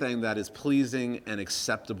do everything that is pleasing and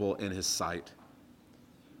acceptable in his sight.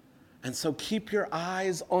 And so keep your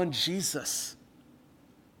eyes on Jesus.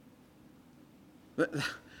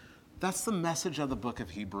 That's the message of the book of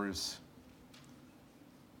Hebrews.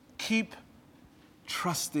 Keep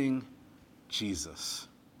trusting Jesus.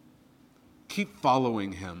 Keep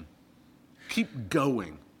following him. Keep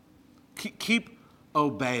going. Keep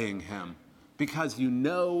obeying him, because you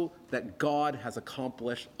know that God has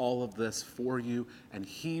accomplished all of this for you, and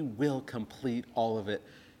he will complete all of it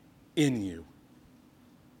in you.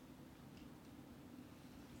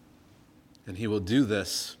 And he will do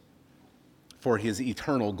this for his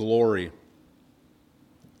eternal glory.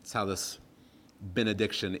 That's how this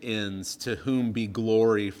benediction ends. To whom be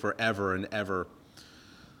glory forever and ever.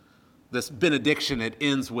 This benediction, it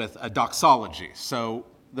ends with a doxology. So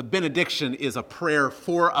the benediction is a prayer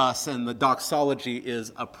for us, and the doxology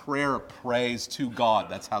is a prayer of praise to God.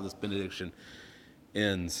 That's how this benediction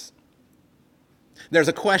ends. There's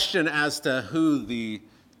a question as to who the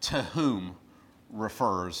to whom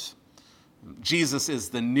refers. Jesus is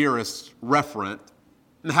the nearest referent.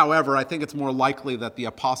 However, I think it's more likely that the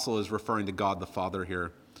apostle is referring to God the Father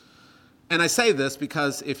here. And I say this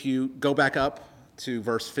because if you go back up to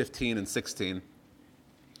verse 15 and 16,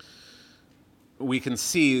 we can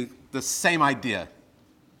see the same idea.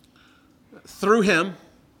 Through him,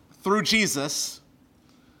 through Jesus,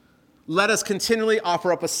 let us continually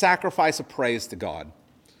offer up a sacrifice of praise to God.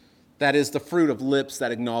 That is the fruit of lips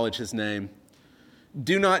that acknowledge his name.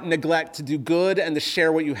 Do not neglect to do good and to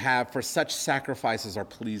share what you have, for such sacrifices are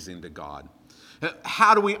pleasing to God.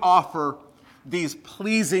 How do we offer these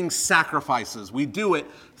pleasing sacrifices? We do it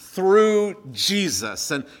through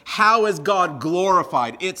Jesus. And how is God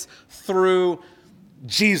glorified? It's through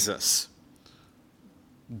Jesus.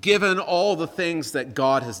 Given all the things that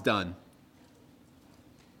God has done,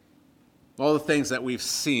 all the things that we've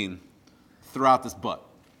seen throughout this book,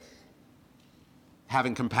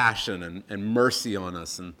 having compassion and mercy on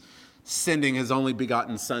us, and sending his only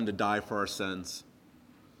begotten Son to die for our sins,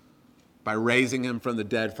 by raising him from the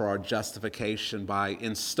dead for our justification, by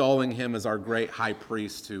installing him as our great high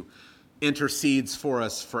priest who intercedes for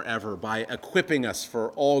us forever, by equipping us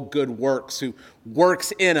for all good works, who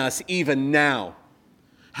works in us even now.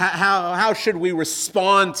 How should we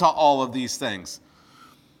respond to all of these things?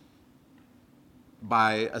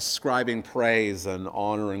 By ascribing praise and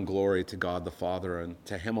honor and glory to God the Father and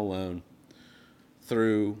to him alone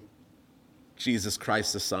through Jesus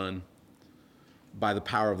Christ the Son, by the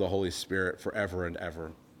power of the Holy Spirit forever and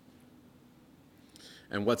ever.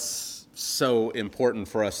 And what's so important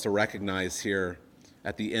for us to recognize here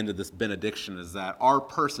at the end of this benediction is that our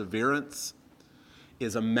perseverance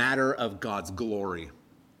is a matter of God's glory.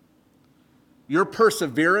 Your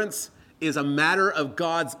perseverance is a matter of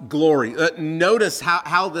God's glory. Notice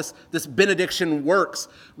how this benediction works.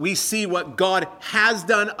 We see what God has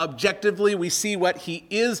done objectively. We see what he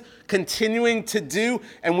is continuing to do.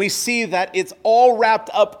 And we see that it's all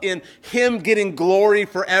wrapped up in him getting glory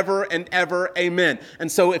forever and ever. Amen.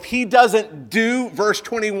 And so if he doesn't do verse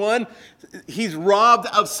 21, he's robbed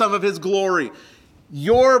of some of his glory.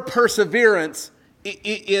 Your perseverance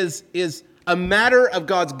is a matter of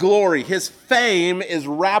God's glory. His fame is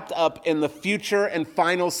wrapped up in the future and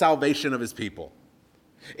final salvation of his people.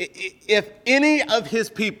 If any of his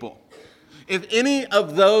people, if any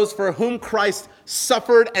of those for whom Christ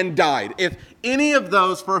suffered and died, if any of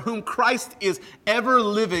those for whom Christ is ever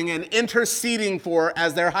living and interceding for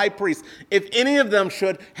as their high priest, if any of them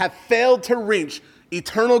should have failed to reach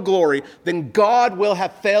eternal glory, then God will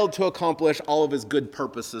have failed to accomplish all of his good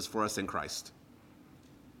purposes for us in Christ.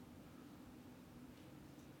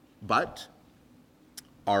 But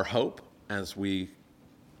our hope, as we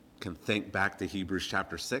can think back to Hebrews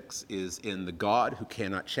chapter 6, is in the God who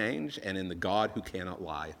cannot change and in the God who cannot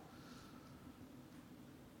lie.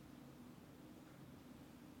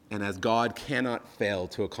 And as God cannot fail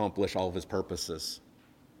to accomplish all of his purposes,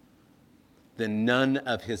 then none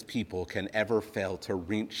of his people can ever fail to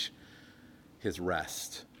reach his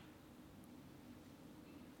rest.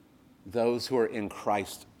 Those who are in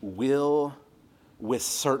Christ will with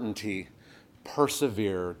certainty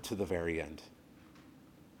persevere to the very end.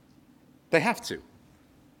 They have to.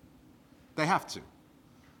 They have to.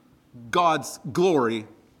 God's glory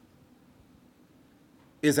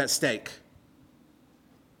is at stake.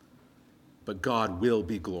 But God will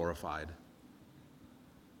be glorified.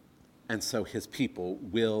 And so his people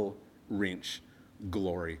will reach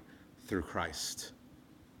glory through Christ.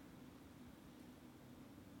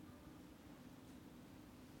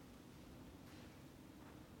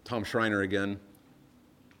 Tom Schreiner again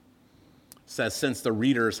says, since the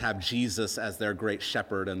readers have Jesus as their great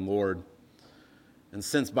shepherd and Lord, and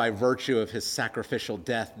since by virtue of his sacrificial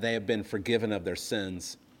death they have been forgiven of their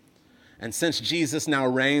sins, and since Jesus now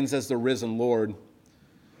reigns as the risen Lord,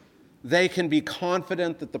 they can be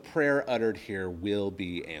confident that the prayer uttered here will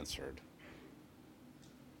be answered.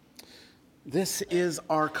 This is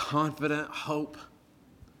our confident hope.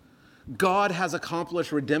 God has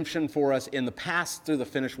accomplished redemption for us in the past through the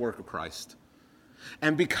finished work of Christ.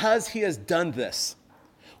 And because he has done this,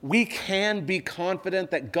 we can be confident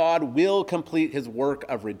that God will complete his work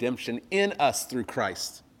of redemption in us through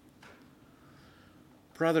Christ.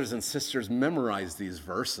 Brothers and sisters, memorize these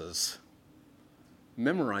verses.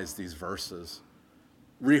 Memorize these verses.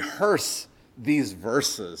 Rehearse these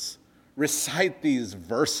verses. Recite these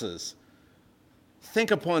verses.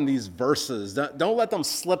 Think upon these verses. Don't let them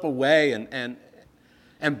slip away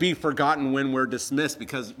and be forgotten when we're dismissed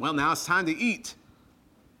because, well, now it's time to eat.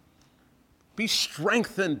 Be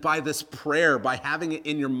strengthened by this prayer, by having it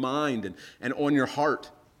in your mind and on your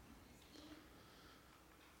heart.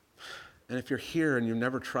 And if you're here and you've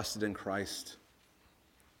never trusted in Christ,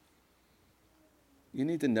 you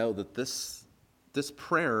need to know that this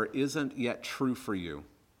prayer isn't yet true for you.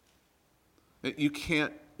 You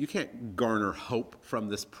can't garner hope from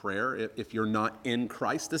this prayer if you're not in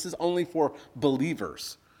Christ. This is only for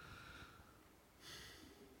believers.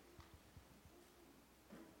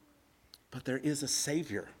 But there is a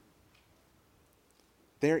Savior.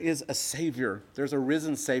 There is a Savior. There's a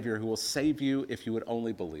risen Savior who will save you if you would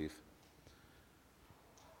only believe.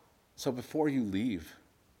 So before you leave,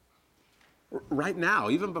 Right now,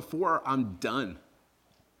 even before I'm done,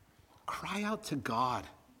 cry out to God.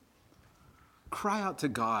 Cry out to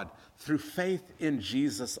God through faith in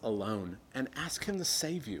Jesus alone and ask him to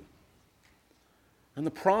save you. And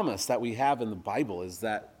the promise that we have in the Bible is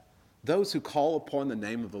that those who call upon the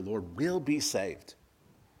name of the Lord will be saved.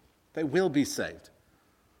 They will be saved.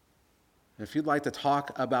 If you'd like to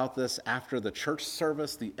talk about this after the church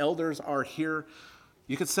service, the elders are here.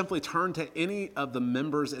 You could simply turn to any of the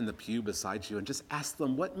members in the pew beside you and just ask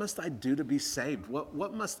them, what must I do to be saved?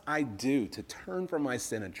 What must I do to turn from my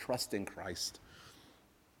sin and trust in Christ?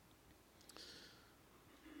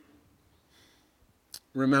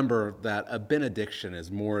 Remember that a benediction is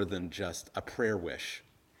more than just a prayer wish.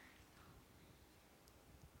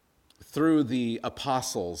 Through the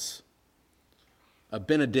apostles, a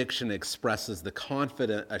benediction expresses the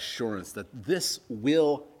confident assurance that this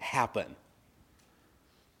will happen.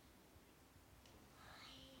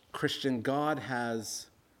 Christian, God has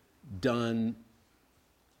done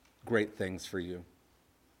great things for you.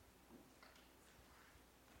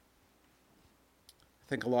 I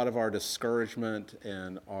think a lot of our discouragement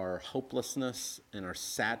and our hopelessness and our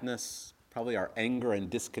sadness, probably our anger and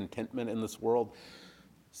discontentment in this world,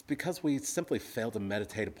 is because we simply fail to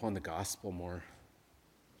meditate upon the gospel more.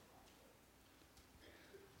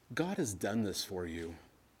 God has done this for you.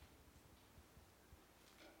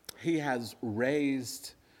 He has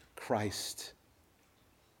raised Christ,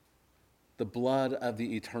 the blood of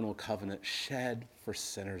the eternal covenant shed for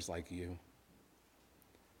sinners like you.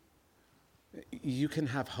 You can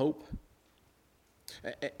have hope.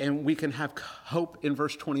 And we can have hope in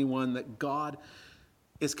verse 21 that God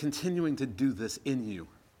is continuing to do this in you.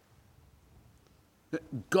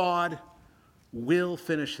 God will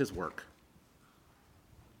finish his work.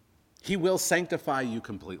 He will sanctify you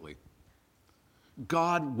completely.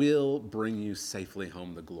 God will bring you safely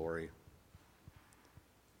home to glory.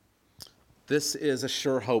 This is a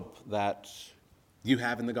sure hope that you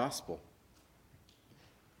have in the gospel.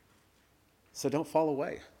 So don't fall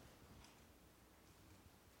away.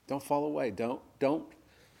 Don't fall away. Don't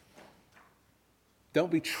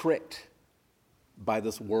be tricked by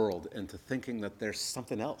this world into thinking that there's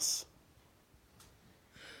something else,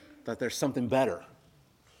 that there's something better,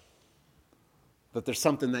 that there's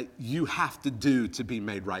something that you have to do to be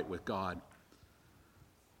made right with God.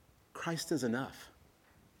 Christ is enough.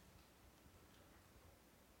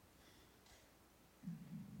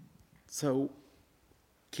 So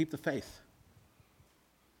keep the faith.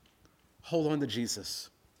 Hold on to Jesus.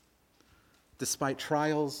 Despite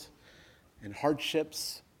trials and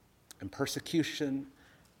hardships and persecution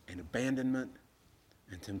and abandonment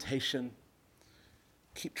and temptation,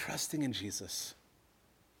 keep trusting in Jesus.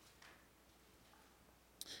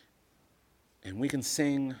 And we can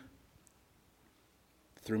sing,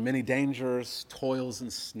 through many dangers, toils,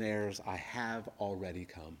 and snares, I have already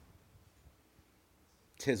come.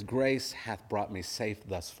 'Tis grace hath brought me safe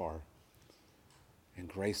thus far, and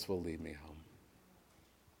grace will lead me home.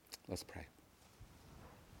 Let's pray.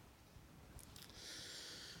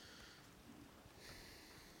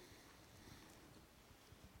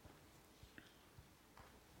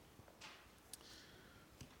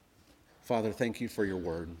 Father, thank you for your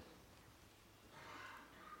word.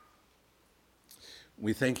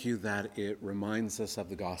 We thank you that it reminds us of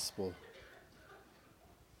the gospel.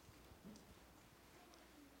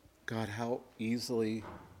 God, how easily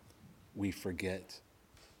we forget.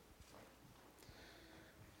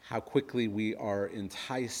 How quickly we are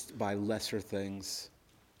enticed by lesser things.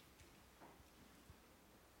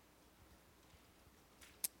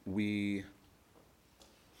 We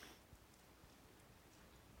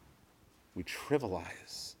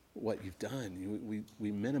trivialize what you've done.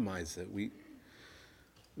 We minimize it. We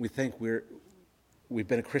think we've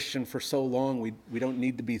been a Christian for so long, we don't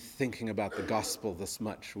need to be thinking about the gospel this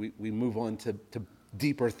much. We move on to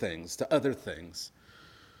deeper things, to other things.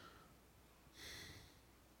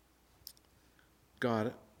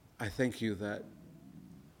 God, I thank you that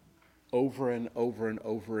over and over and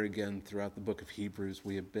over again throughout the book of Hebrews,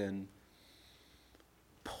 we have been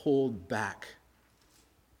pulled back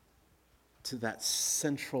to that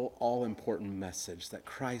central, all-important message that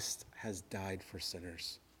Christ has died for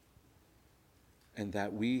sinners and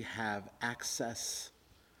that we have access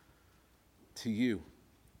to you,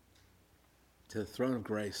 to the throne of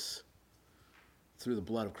grace, through the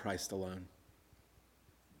blood of Christ alone.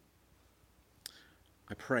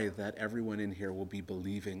 I pray that everyone in here will be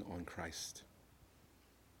believing on Christ.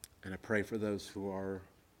 And I pray for those who are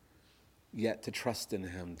yet to trust in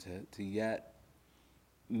him, to yet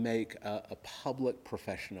make a public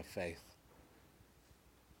profession of faith,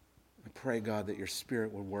 I pray, God, that your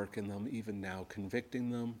Spirit would work in them even now, convicting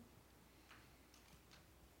them,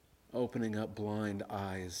 opening up blind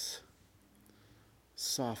eyes,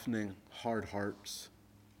 softening hard hearts,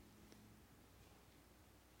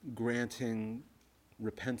 granting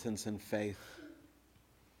repentance and faith.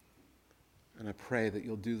 And I pray that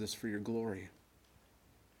you'll do this for your glory.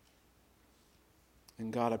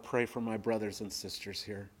 And God, I pray for my brothers and sisters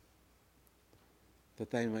here, that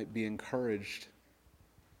they might be encouraged,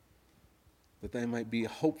 that they might be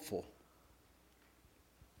hopeful,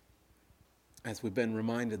 as we've been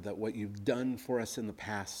reminded that what you've done for us in the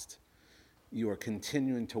past, you are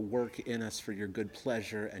continuing to work in us for your good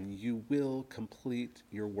pleasure, and you will complete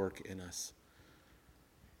your work in us.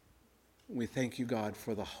 We thank you, God,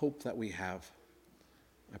 for the hope that we have.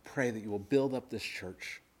 I pray that you will build up this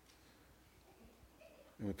church,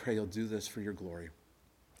 and we pray you'll do this for your glory.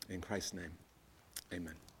 In Christ's name,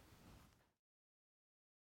 amen.